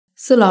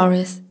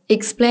Solaris,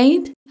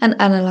 Explained and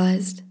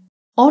Analysed.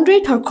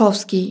 Andrei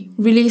Tarkovsky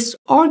released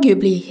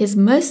arguably his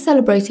most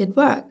celebrated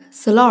work,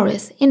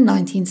 Solaris, in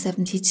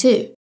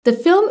 1972. The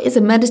film is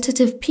a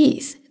meditative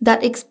piece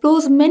that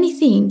explores many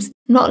themes,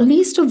 not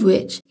least of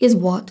which is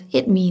what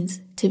it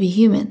means to be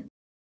human.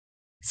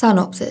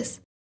 Synopsis.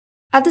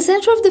 At the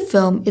center of the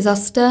film is our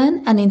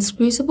stern and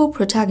inscrutable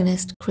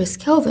protagonist, Chris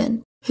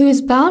Kelvin, who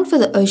is bound for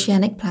the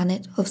oceanic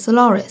planet of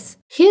Solaris.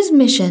 His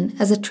mission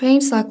as a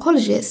trained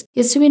psychologist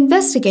is to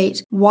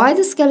investigate why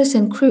the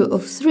skeleton crew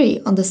of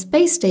 3 on the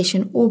space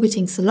station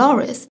orbiting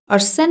Solaris are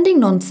sending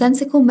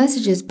nonsensical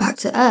messages back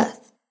to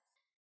Earth.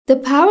 The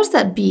powers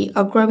that be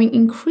are growing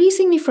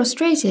increasingly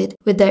frustrated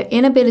with their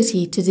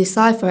inability to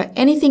decipher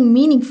anything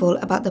meaningful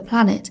about the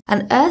planet,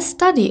 and Earth's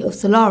study of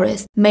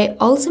Solaris may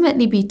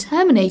ultimately be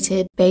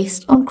terminated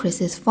based on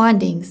Chris's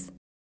findings.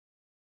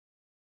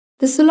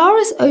 The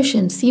Solaris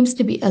Ocean seems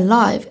to be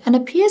alive and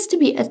appears to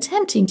be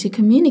attempting to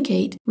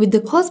communicate with the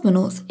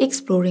cosmonauts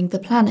exploring the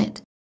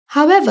planet.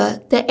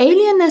 However, the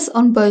alienness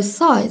on both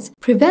sides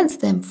prevents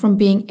them from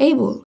being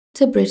able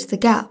to bridge the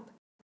gap.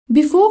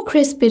 Before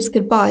Chris bids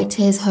goodbye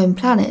to his home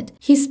planet,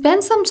 he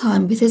spends some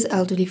time with his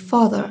elderly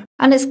father,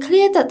 and it's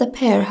clear that the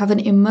pair have an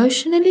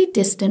emotionally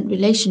distant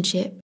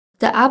relationship.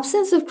 The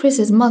absence of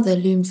Chris's mother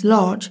looms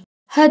large.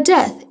 Her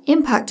death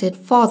impacted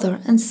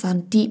father and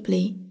son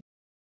deeply.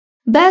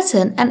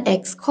 Burton, an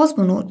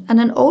ex-cosmonaut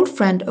and an old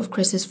friend of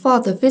Chris's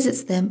father,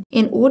 visits them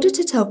in order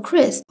to tell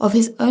Chris of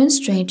his own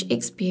strange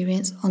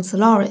experience on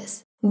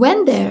Solaris.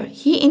 When there,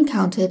 he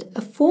encountered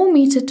a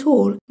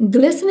 4-meter-tall,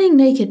 glistening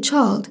naked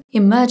child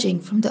emerging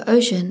from the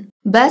ocean.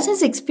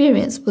 Burton's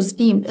experience was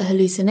deemed a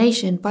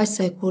hallucination by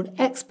so-called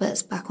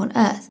experts back on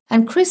Earth,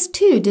 and Chris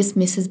too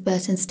dismisses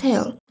Burton's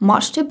tale,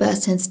 much to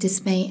Burton's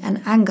dismay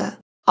and anger.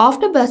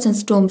 After Burton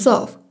storms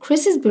off,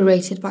 Chris is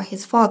berated by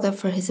his father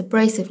for his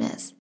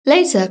abrasiveness.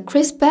 Later,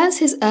 Chris burns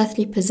his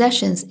earthly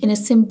possessions in a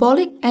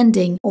symbolic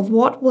ending of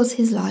what was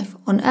his life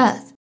on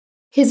Earth.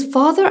 His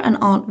father and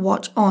aunt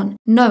watch on,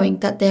 knowing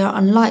that they are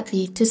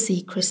unlikely to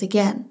see Chris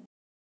again.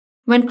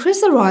 When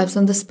Chris arrives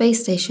on the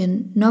space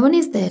station, no one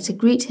is there to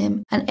greet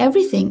him and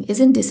everything is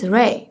in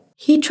disarray.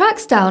 He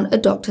tracks down a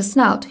Dr.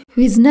 Snout,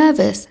 who is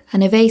nervous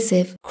and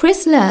evasive.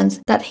 Chris learns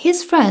that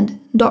his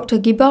friend, Dr.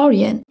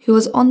 Gibarian, who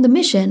was on the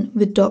mission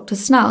with Dr.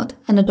 Snout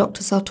and a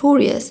Dr.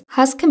 Sartorius,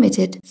 has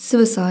committed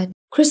suicide.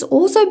 Chris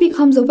also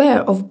becomes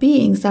aware of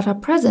beings that are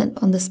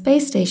present on the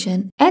space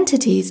station,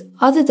 entities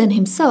other than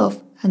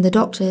himself and the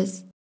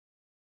doctors.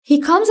 He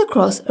comes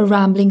across a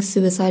rambling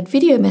suicide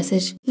video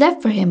message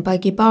left for him by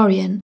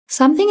Gibarian.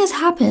 Something has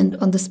happened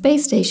on the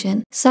space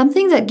station,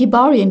 something that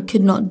Gibarian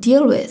could not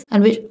deal with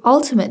and which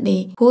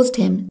ultimately caused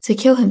him to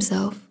kill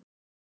himself.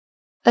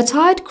 A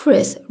tired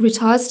Chris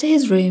retires to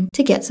his room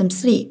to get some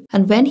sleep,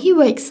 and when he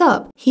wakes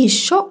up, he is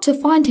shocked to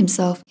find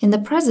himself in the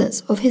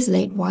presence of his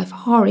late wife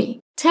Hari.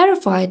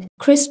 Terrified,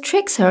 Chris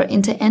tricks her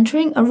into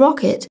entering a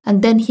rocket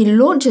and then he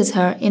launches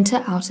her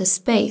into outer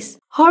space.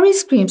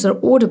 Hari's screams are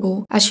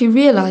audible as she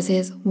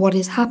realizes what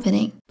is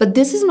happening. But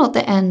this is not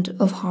the end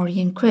of Hari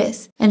and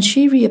Chris, and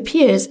she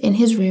reappears in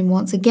his room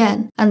once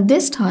again, and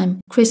this time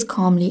Chris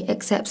calmly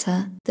accepts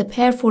her. The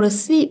pair fall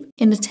asleep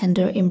in a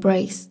tender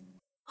embrace.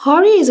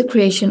 Hari is a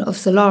creation of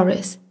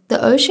Solaris.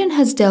 The ocean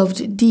has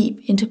delved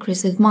deep into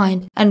Chris's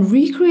mind and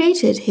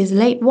recreated his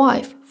late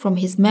wife from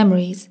his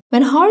memories.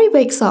 When Hari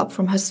wakes up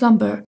from her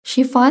slumber,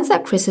 she finds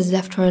that Chris has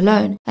left her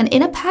alone, and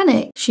in a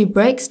panic, she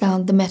breaks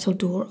down the metal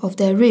door of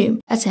their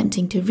room,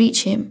 attempting to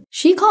reach him.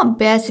 She can't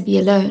bear to be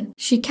alone.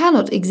 She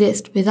cannot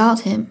exist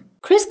without him.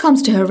 Chris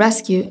comes to her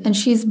rescue and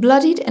she is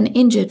bloodied and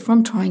injured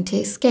from trying to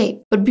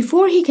escape. But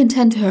before he can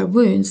tend to her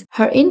wounds,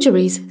 her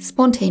injuries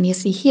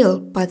spontaneously heal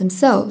by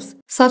themselves.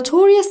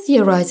 Sartorius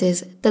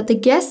theorizes that the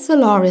guests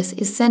Solaris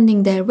is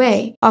sending their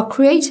way are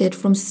created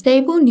from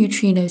stable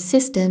neutrino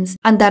systems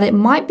and that it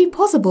might be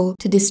possible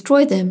to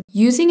destroy them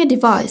using a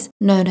device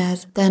known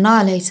as the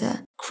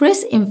Annihilator.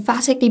 Chris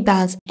emphatically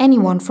bans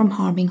anyone from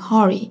harming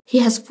Hari. He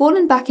has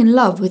fallen back in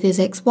love with his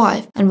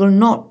ex-wife and will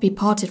not be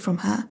parted from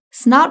her.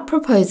 Snout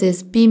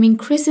proposes beaming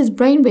Chris's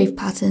brainwave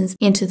patterns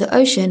into the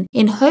ocean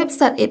in hopes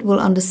that it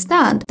will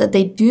understand that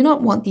they do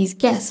not want these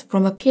guests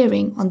from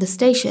appearing on the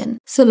station.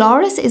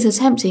 Solaris is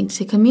attempting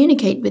to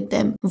communicate with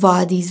them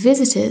via these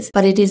visitors,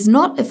 but it is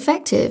not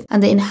effective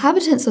and the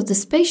inhabitants of the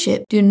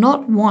spaceship do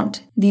not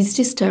want these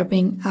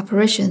disturbing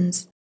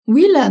apparitions.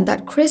 We learn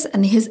that Chris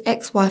and his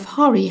ex-wife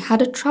Hari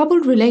had a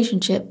troubled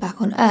relationship back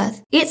on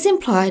Earth. It's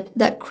implied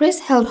that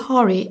Chris held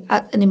Hari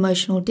at an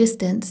emotional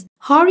distance.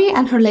 Hari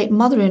and her late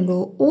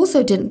mother-in-law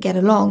also didn't get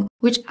along,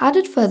 which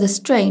added further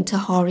strain to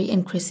Hari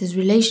and Chris's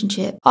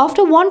relationship.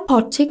 After one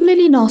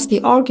particularly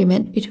nasty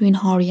argument between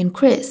Hari and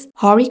Chris,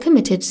 Hari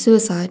committed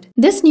suicide.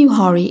 This new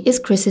Hari is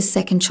Chris's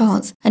second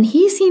chance, and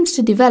he seems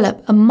to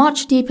develop a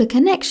much deeper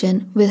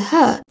connection with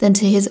her than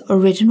to his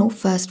original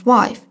first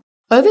wife.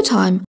 Over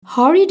time,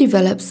 Hari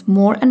develops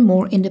more and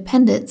more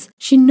independence.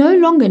 She no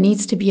longer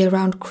needs to be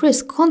around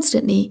Chris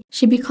constantly.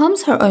 She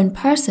becomes her own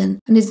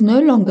person and is no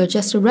longer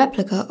just a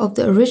replica of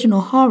the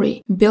original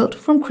Hari built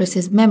from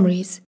Chris's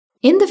memories.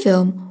 In the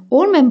film,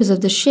 all members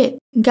of the ship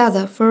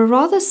gather for a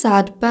rather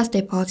sad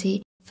birthday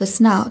party for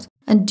Snout,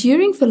 and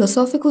during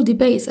philosophical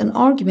debates and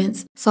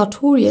arguments,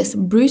 Sartorius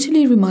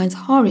brutally reminds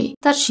Hari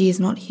that she is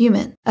not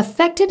human.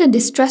 Affected and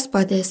distressed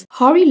by this,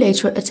 Hari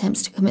later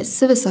attempts to commit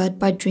suicide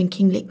by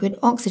drinking liquid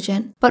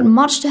oxygen, but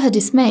much to her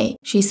dismay,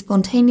 she is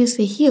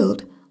spontaneously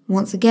healed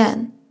once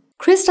again.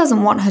 Chris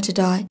doesn't want her to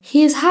die.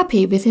 He is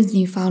happy with his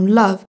newfound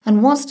love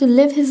and wants to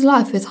live his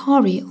life with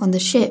Hari on the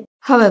ship.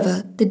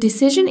 However, the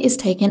decision is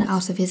taken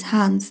out of his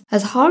hands,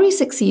 as Hari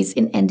succeeds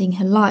in ending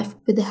her life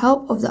with the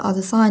help of the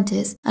other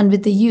scientists and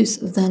with the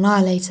use of the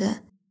Annihilator.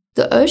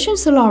 The ocean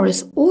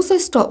Solaris also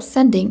stops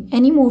sending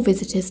any more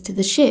visitors to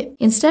the ship.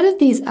 Instead of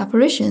these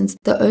apparitions,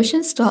 the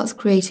ocean starts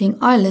creating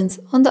islands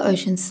on the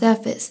ocean's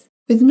surface.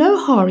 With no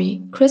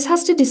Hari, Chris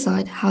has to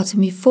decide how to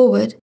move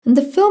forward, and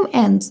the film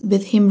ends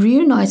with him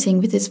reuniting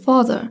with his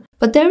father.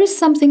 But there is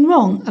something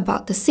wrong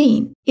about the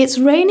scene. It's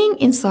raining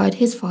inside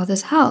his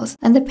father's house,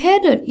 and the pair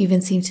don't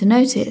even seem to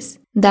notice.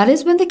 That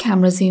is when the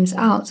camera zooms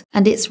out,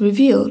 and it's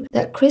revealed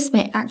that Chris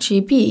may actually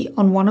be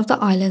on one of the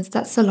islands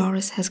that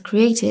Solaris has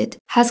created.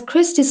 Has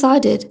Chris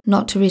decided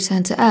not to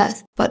return to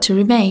Earth, but to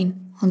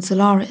remain on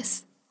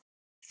Solaris?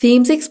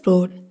 Themes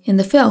explored in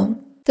the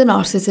film: the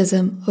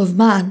narcissism of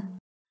man.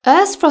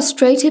 Earth's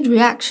frustrated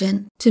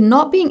reaction to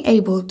not being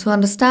able to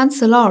understand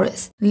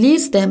Solaris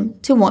leads them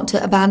to want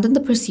to abandon the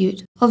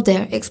pursuit of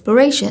their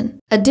exploration.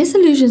 A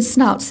disillusioned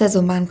Snout says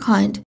of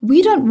mankind,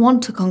 "We don't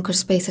want to conquer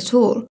space at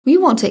all. We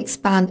want to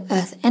expand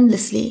Earth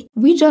endlessly.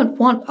 We don't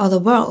want other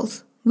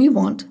worlds. We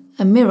want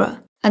a mirror."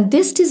 And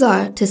this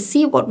desire to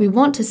see what we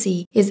want to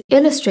see is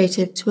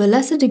illustrated to a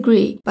lesser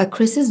degree by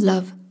Chris's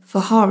love for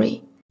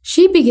Hari.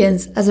 She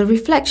begins as a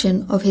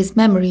reflection of his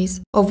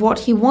memories, of what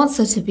he wants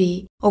her to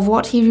be, of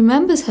what he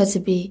remembers her to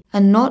be,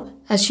 and not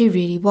as she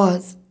really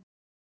was.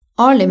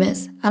 Our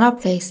limits and our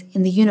place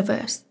in the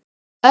universe.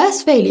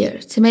 Earth's failure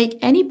to make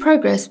any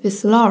progress with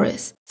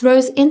Solaris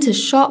throws into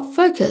sharp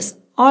focus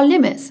our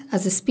limits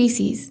as a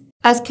species.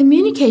 As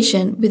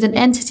communication with an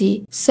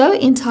entity so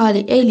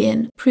entirely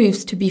alien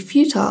proves to be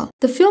futile,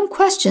 the film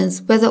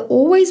questions whether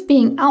always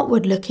being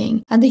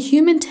outward-looking and the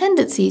human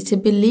tendency to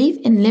believe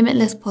in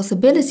limitless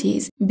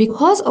possibilities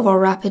because of our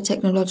rapid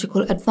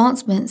technological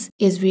advancements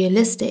is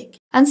realistic.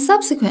 And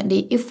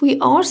subsequently, if we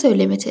are so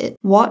limited,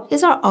 what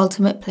is our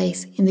ultimate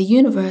place in the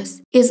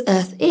universe? Is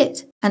Earth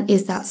it? And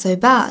is that so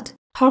bad?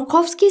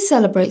 Tarkovsky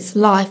celebrates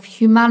life,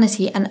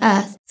 humanity, and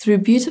Earth through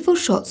beautiful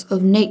shots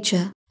of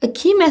nature. A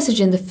key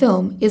message in the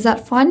film is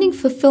that finding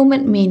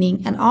fulfillment,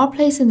 meaning, and our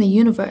place in the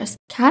universe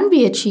can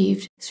be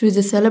achieved through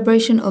the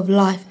celebration of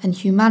life and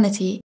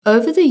humanity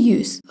over the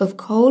use of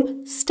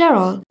cold,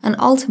 sterile, and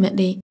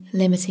ultimately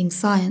limiting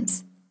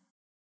science.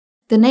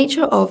 The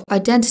nature of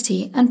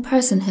identity and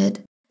personhood.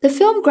 The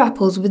film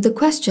grapples with the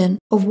question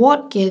of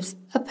what gives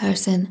a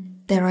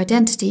person their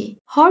identity.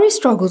 Hari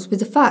struggles with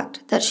the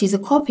fact that she's a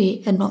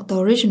copy and not the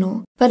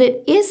original, but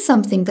it is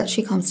something that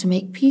she comes to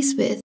make peace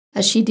with,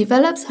 as she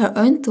develops her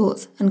own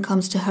thoughts and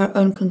comes to her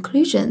own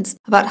conclusions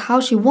about how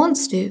she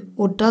wants to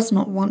or does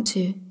not want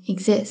to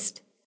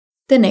exist.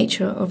 The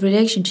nature of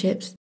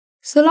relationships.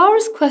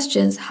 Solaris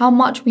questions how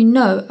much we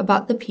know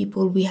about the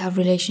people we have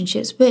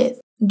relationships with.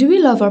 Do we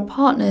love our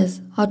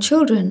partners, our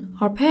children,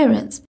 our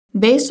parents,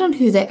 based on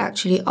who they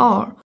actually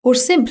are, or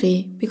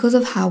simply because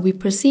of how we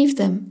perceive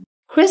them?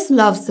 Chris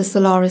loves the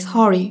Solaris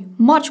Hari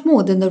much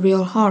more than the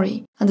real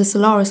Hari, and the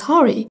Solaris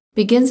Hari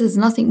begins as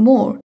nothing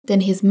more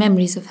than his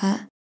memories of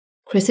her.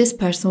 Chris's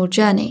personal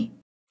journey.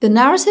 The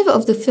narrative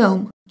of the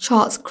film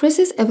charts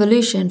Chris's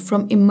evolution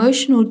from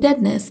emotional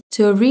deadness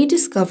to a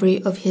rediscovery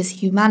of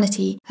his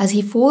humanity as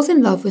he falls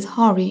in love with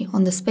Hari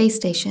on the space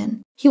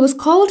station. He was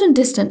cold and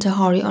distant to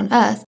Hari on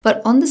Earth,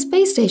 but on the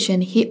space station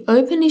he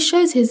openly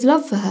shows his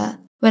love for her.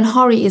 When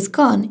Hari is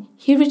gone,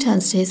 he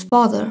returns to his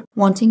father,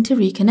 wanting to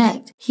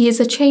reconnect. He is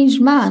a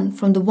changed man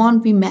from the one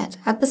we met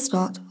at the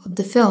start of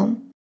the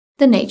film.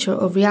 The nature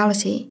of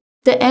reality.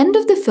 The end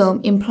of the film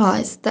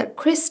implies that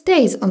Chris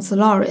stays on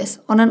Solaris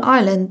on an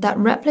island that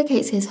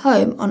replicates his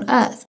home on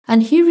Earth,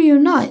 and he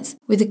reunites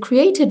with the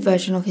created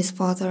version of his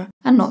father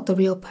and not the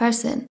real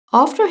person.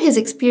 After his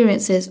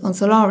experiences on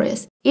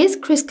Solaris, is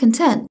Chris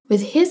content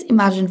with his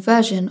imagined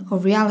version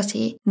of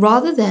reality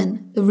rather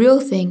than the real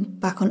thing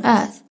back on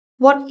Earth?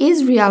 What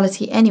is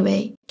reality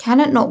anyway?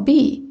 Can it not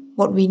be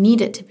what we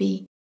need it to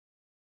be?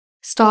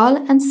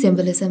 Style and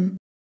symbolism.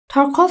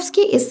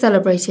 Tarkovsky is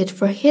celebrated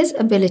for his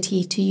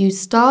ability to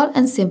use style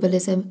and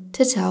symbolism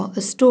to tell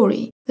a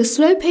story. The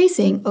slow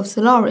pacing of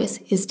Solaris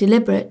is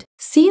deliberate.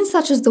 Scenes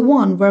such as the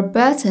one where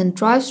Burton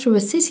drives through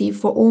a city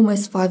for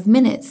almost 5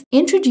 minutes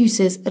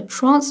introduces a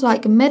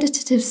trance-like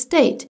meditative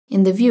state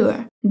in the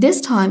viewer.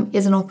 This time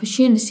is an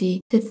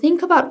opportunity to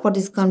think about what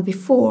is gone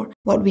before,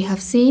 what we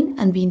have seen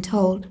and been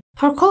told.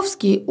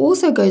 Tarkovsky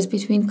also goes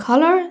between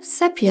color,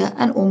 sepia,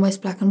 and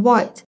almost black and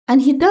white,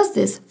 and he does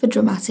this for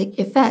dramatic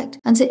effect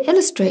and to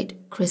illustrate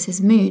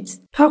Chris's moods.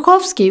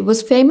 Tarkovsky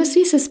was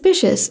famously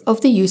suspicious of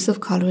the use of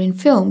colour in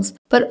films,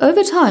 but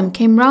over time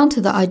came round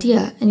to the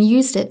idea and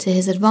used it to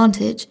his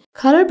advantage.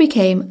 Colour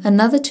became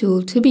another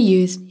tool to be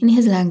used in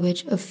his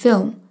language of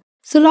film.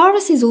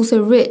 Solaris is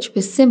also rich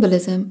with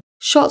symbolism.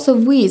 Shots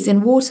of weeds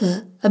in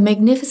water, a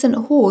magnificent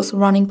horse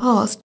running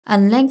past,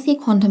 and lengthy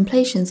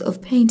contemplations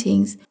of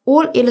paintings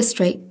all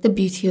illustrate the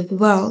beauty of the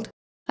world.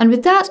 And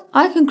with that,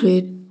 I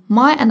conclude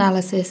my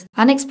analysis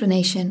and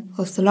explanation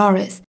of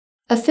Solaris,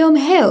 a film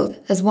hailed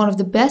as one of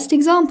the best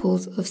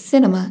examples of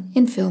cinema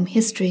in film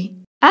history.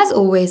 As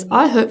always,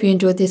 I hope you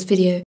enjoyed this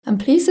video, and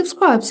please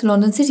subscribe to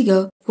London City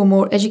Girl for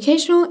more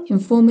educational,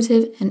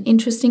 informative and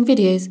interesting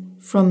videos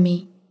from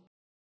me.